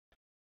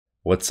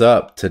What's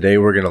up? Today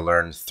we're going to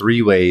learn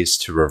 3 ways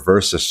to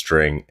reverse a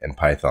string in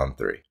Python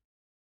 3.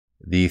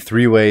 The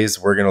 3 ways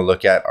we're going to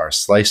look at are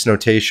slice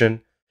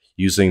notation,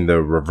 using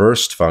the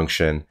reversed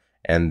function,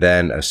 and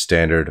then a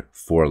standard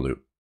for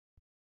loop.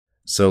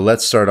 So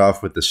let's start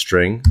off with the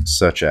string,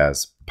 such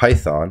as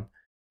Python.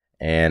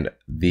 And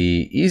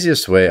the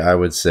easiest way I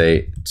would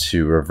say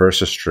to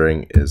reverse a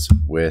string is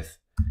with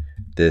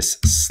this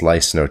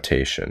slice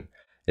notation.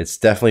 It's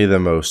definitely the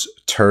most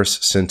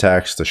terse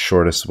syntax, the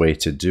shortest way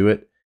to do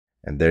it.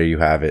 And there you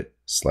have it,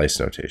 slice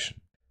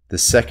notation. The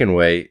second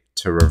way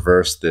to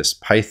reverse this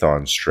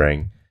Python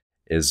string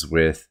is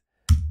with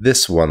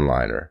this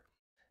one-liner.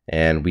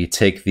 And we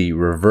take the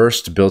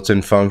reversed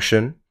built-in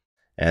function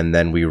and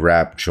then we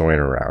wrap join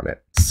around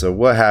it. So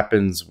what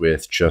happens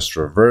with just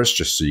reverse,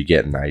 just so you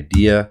get an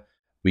idea,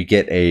 we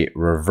get a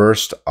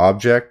reversed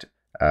object,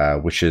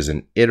 which is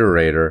an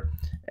iterator,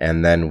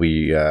 and then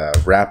we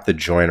wrap the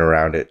join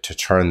around it to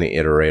turn the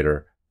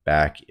iterator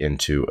back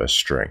into a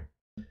string.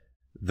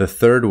 The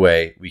third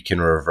way we can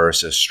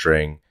reverse a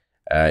string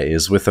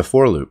is with a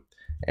for loop.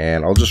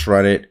 And I'll just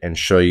run it and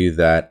show you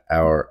that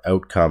our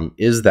outcome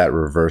is that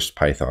reversed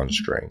Python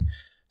string.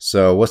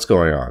 So what's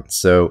going on?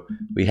 So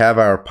we have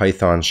our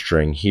Python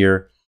string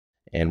here,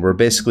 and we're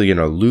basically going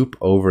to loop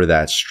over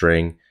that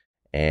string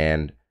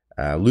and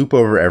loop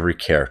over every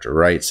character,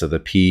 right? So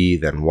the P,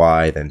 then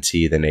Y, then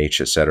T, then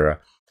H, etc.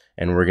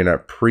 And we're going to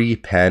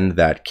prepend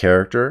that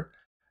character,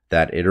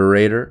 that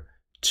iterator,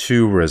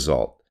 to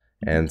result.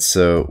 And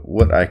so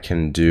what I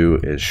can do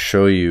is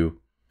show you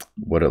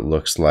what it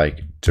looks like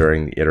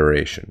during the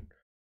iteration,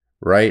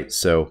 right?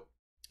 So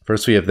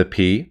first we have the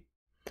P,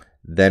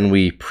 then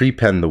we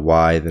prepend the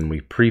Y, then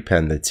we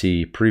prepend the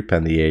T,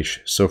 prepend the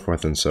H, so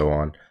forth and so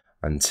on,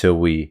 until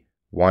we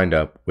wind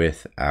up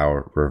with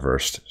our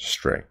reversed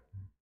string.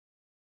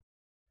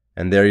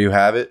 And there you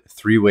have it,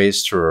 3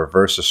 ways to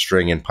reverse a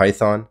string in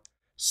Python: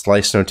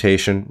 slice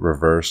notation,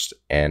 reversed,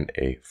 and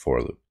a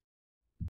for loop.